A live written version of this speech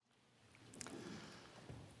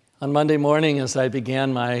On Monday morning, as I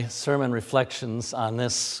began my sermon reflections on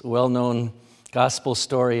this well-known gospel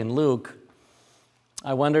story in Luke,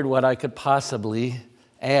 I wondered what I could possibly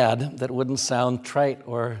add that wouldn't sound trite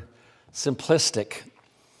or simplistic.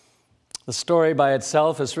 The story by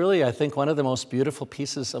itself is really, I think, one of the most beautiful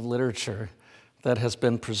pieces of literature that has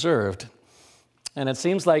been preserved. And it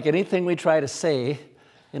seems like anything we try to say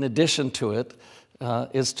in addition to it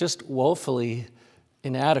is just woefully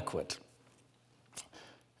inadequate.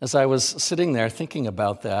 As I was sitting there thinking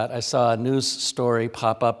about that, I saw a news story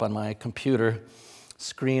pop up on my computer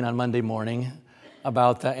screen on Monday morning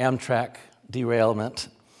about the Amtrak derailment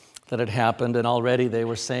that had happened, and already they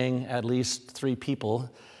were saying at least 3 people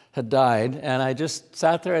had died. And I just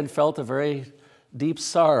sat there and felt a very deep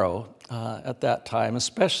sorrow at that time,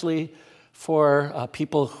 especially for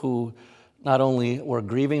people who not only were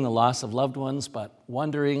grieving the loss of loved ones, but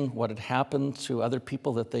wondering what had happened to other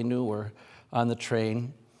people that they knew were on the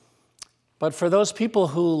train. But for those people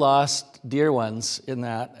who lost dear ones in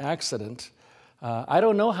that accident, I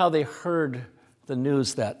don't know how they heard the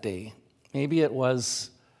news that day. Maybe it was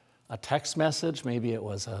a text message, maybe it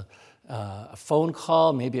was a phone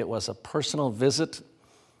call, maybe it was a personal visit.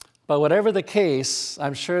 But whatever the case,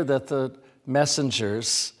 I'm sure that the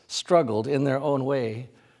messengers struggled in their own way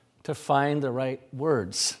to find the right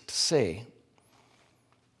words to say.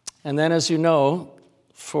 And then, as you know,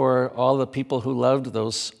 for all the people who loved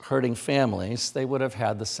those hurting families, they would have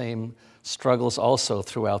had the same struggles also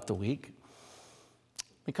throughout the week.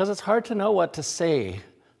 Because it's hard to know what to say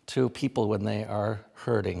to people when they are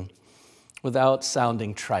hurting without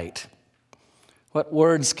sounding trite. What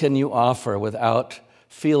words can you offer without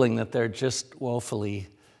feeling that they're just woefully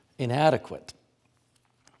inadequate?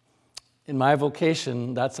 In my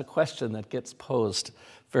vocation, that's a question that gets posed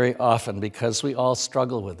very often because we all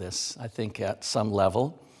struggle with this, I think, at some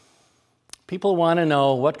level. People want to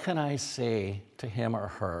know, what can I say to him or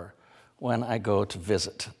her when I go to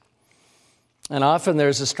visit? And often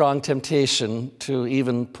there's a strong temptation to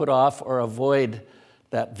even put off or avoid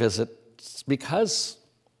that visit because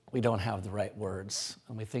we don't have the right words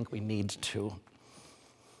and we think we need to.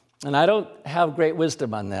 And I don't have great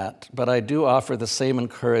wisdom on that, but I do offer the same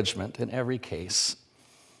encouragement in every case.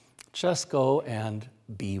 Just go and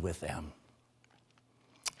be with them.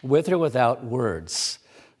 With or without words,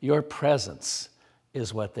 your presence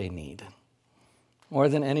is what they need. More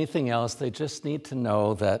than anything else, they just need to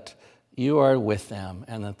know that you are with them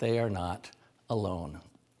and that they are not alone.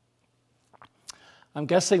 I'm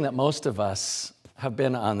guessing that most of us have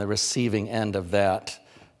been on the receiving end of that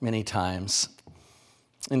many times.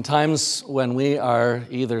 In times when we are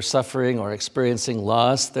either suffering or experiencing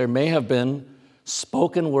loss, there may have been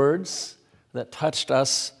spoken words that touched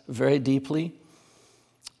us very deeply,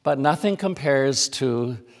 but nothing compares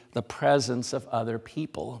to the presence of other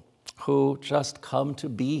people who just come to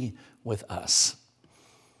be with us.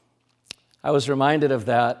 I was reminded of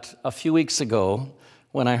that a few weeks ago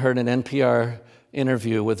when I heard an NPR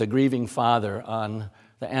interview with a grieving father on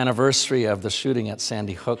the anniversary of the shooting at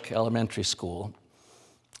Sandy Hook Elementary School.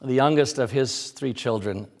 The youngest of his 3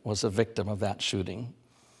 children was a victim of that shooting.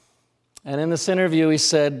 And in this interview, he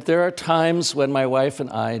said, there are times when my wife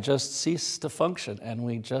and I just cease to function and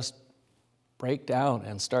we just break down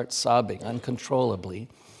and start sobbing uncontrollably.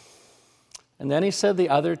 And then he said the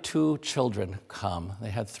other 2 children come.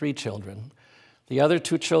 They had 3 children. The other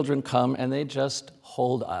 2 children come and they just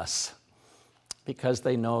hold us because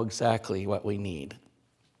they know exactly what we need.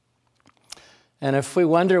 And if we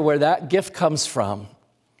wonder where that gift comes from,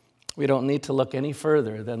 we don't need to look any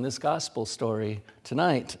further than this gospel story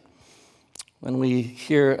tonight, when we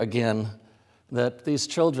hear again that these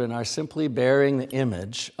children are simply bearing the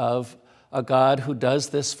image of a God who does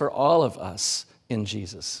this for all of us in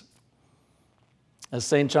Jesus. As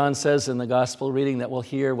St. John says in the gospel reading that we'll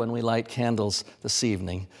hear when we light candles this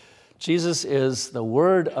evening, Jesus is the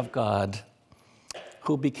Word of God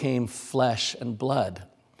who became flesh and blood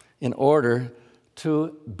in order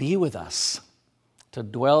to be with us, to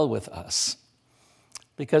dwell with us.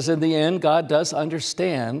 Because in the end, God does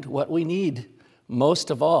understand what we need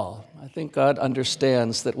most of all. I think God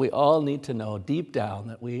understands that we all need to know deep down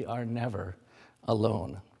that we are never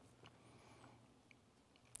alone.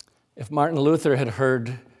 If Martin Luther had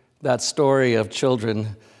heard that story of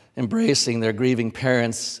children embracing their grieving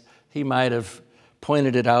parents, he might have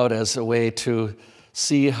pointed it out as a way to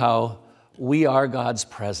see how we are God's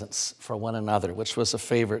presence for one another, which was a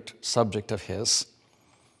favorite subject of his.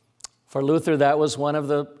 For Luther, that was one of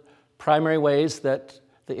the primary ways that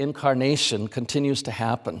the incarnation continues to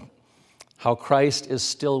happen, how Christ is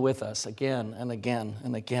still with us again and again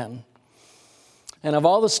and again. And of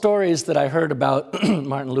all the stories that I heard about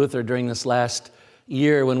Martin Luther during this last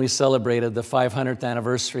year when we celebrated the 500th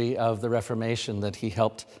anniversary of the Reformation that he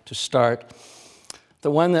helped to start,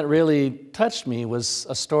 the one that really touched me was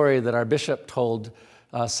a story that our bishop told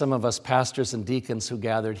some of us pastors and deacons who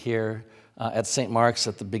gathered here at St. Mark's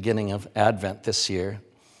at the beginning of Advent this year.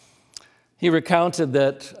 He recounted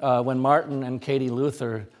that when Martin and Katie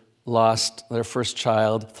Luther lost their first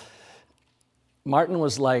child, Martin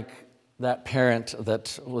was like that parent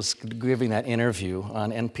that was giving that interview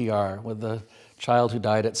on NPR with the child who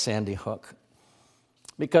died at Sandy Hook.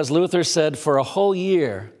 Because Luther said, for a whole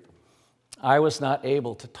year, I was not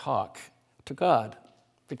able to talk to God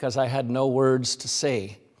because I had no words to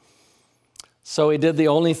say. So he did the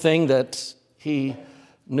only thing that he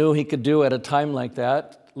knew he could do at a time like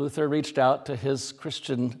that. Luther reached out to his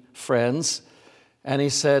Christian friends and he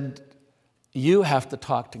said, you have to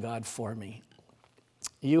talk to God for me.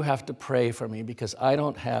 You have to pray for me because I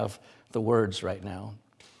don't have the words right now.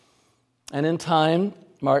 And in time,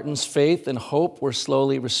 Martin's faith and hope were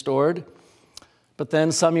slowly restored. But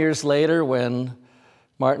then some years later, when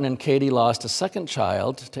Martin and Katie lost a second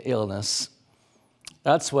child to illness,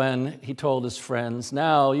 that's when he told his friends,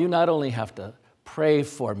 now you not only have to pray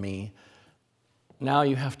for me, now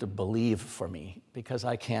you have to believe for me because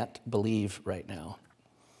I can't believe right now.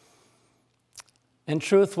 In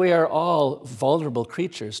truth, we are all vulnerable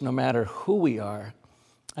creatures, no matter who we are,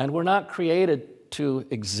 and we're not created to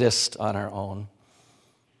exist on our own.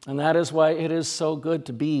 And that is why it is so good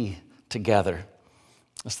to be together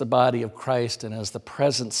as the body of Christ and as the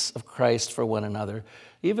presence of Christ for one another,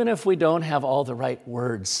 even if we don't have all the right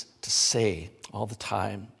words to say all the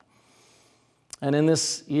time. And in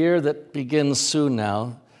this year that begins soon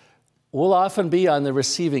now, we'll often be on the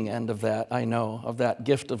receiving end of that, I know, of that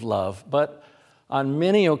gift of love. But on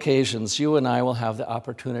many occasions, you and I will have the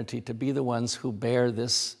opportunity to be the ones who bear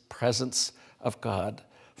this presence of God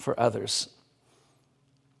for others.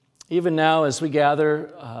 Even now, as we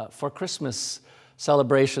gather for Christmas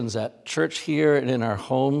celebrations at church here and in our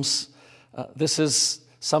homes, this is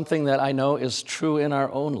something that I know is true in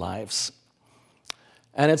our own lives.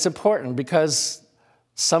 And it's important because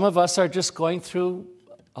some of us are just going through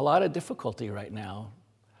a lot of difficulty right now.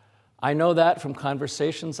 I know that from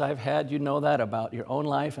conversations I've had. You know that about your own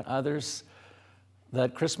life and others,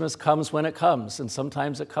 that Christmas comes when it comes. And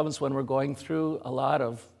sometimes it comes when we're going through a lot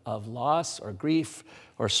of loss or grief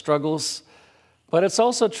or struggles. But it's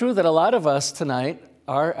also true that a lot of us tonight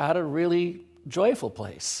are at a really joyful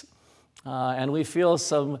place. And we feel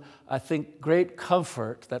some, I think, great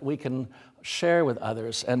comfort that we can share with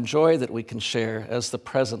others and joy that we can share as the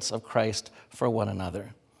presence of Christ for one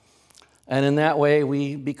another. And in that way,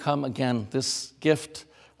 we become, again, this gift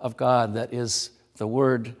of God that is the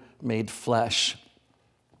Word made flesh.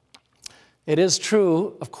 It is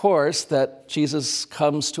true, of course, that Jesus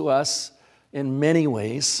comes to us in many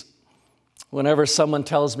ways. Whenever someone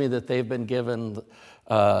tells me that they've been given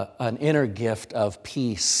an inner gift of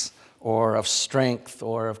peace or of strength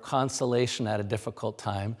or of consolation at a difficult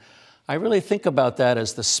time, I really think about that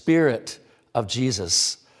as the Spirit of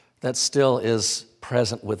Jesus that still is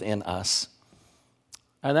present within us.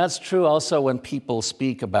 And that's true also when people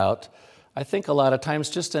speak about, I think a lot of times,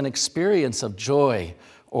 just an experience of joy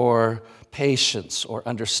or patience or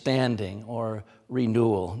understanding or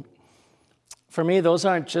renewal. For me, those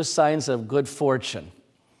aren't just signs of good fortune.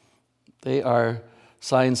 They are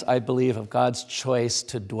signs, I believe, of God's choice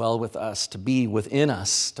to dwell with us, to be within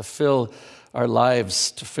us, to fill our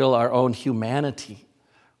lives, to fill our own humanity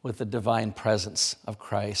with the divine presence of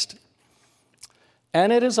Christ.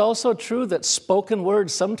 And it is also true that spoken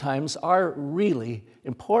words sometimes are really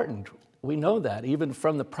important. We know that, even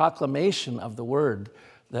from the proclamation of the word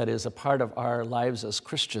that is a part of our lives as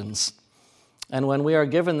Christians. And when we are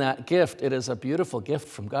given that gift, it is a beautiful gift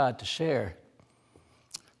from God to share.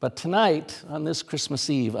 But tonight, on this Christmas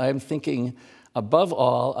Eve, I am thinking above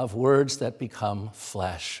all of words that become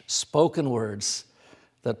flesh, spoken words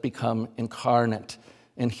that become incarnate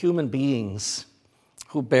in human beings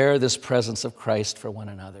who bear this presence of Christ for one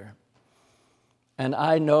another. And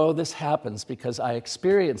I know this happens because I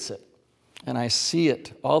experience it and I see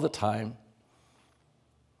it all the time.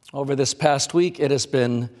 Over this past week, it has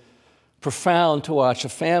been profound to watch a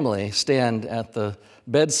family stand at the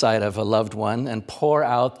bedside of a loved one and pour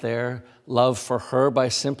out their love for her by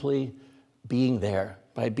simply being there,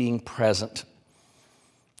 by being present.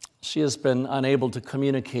 She has been unable to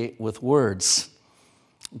communicate with words,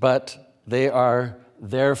 but they are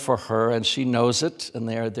there for her, and she knows it, and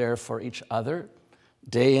they are there for each other,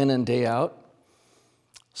 day in and day out.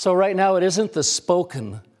 So right now, it isn't the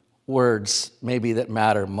spoken words maybe that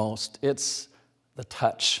matter most. It's the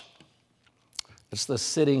touch. It's the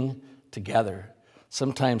sitting together,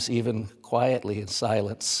 sometimes even quietly in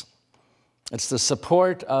silence. It's the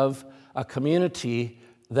support of a community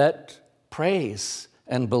that prays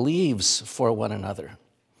and believes for one another.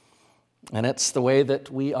 And it's the way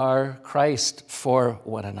that we are Christ for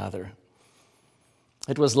one another.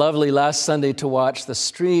 It was lovely last Sunday to watch the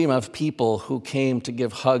stream of people who came to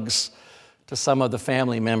give hugs to some of the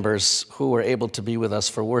family members who were able to be with us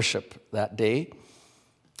for worship that day.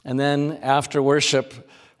 And then after worship,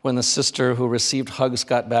 when the sister who received hugs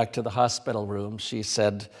got back to the hospital room, she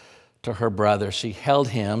said to her brother, she held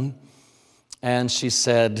him, and she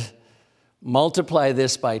said, multiply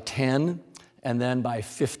this by 10 and then by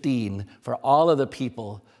 15 for all of the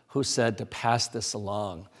people who said to pass this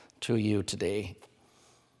along to you today.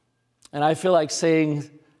 And I feel like saying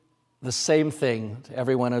the same thing to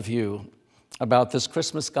every one of you about this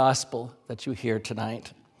Christmas gospel that you hear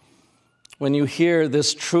tonight. When you hear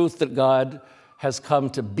this truth that God has come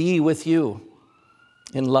to be with you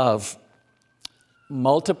in love,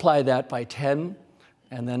 multiply that by 10,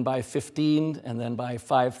 and then by 15, and then by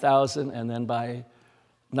 5,000, and then by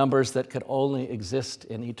numbers that could only exist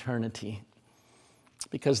in eternity.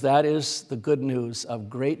 Because that is the good news of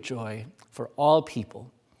great joy for all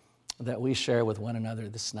people that we share with one another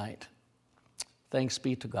this night. Thanks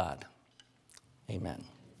be to God. Amen.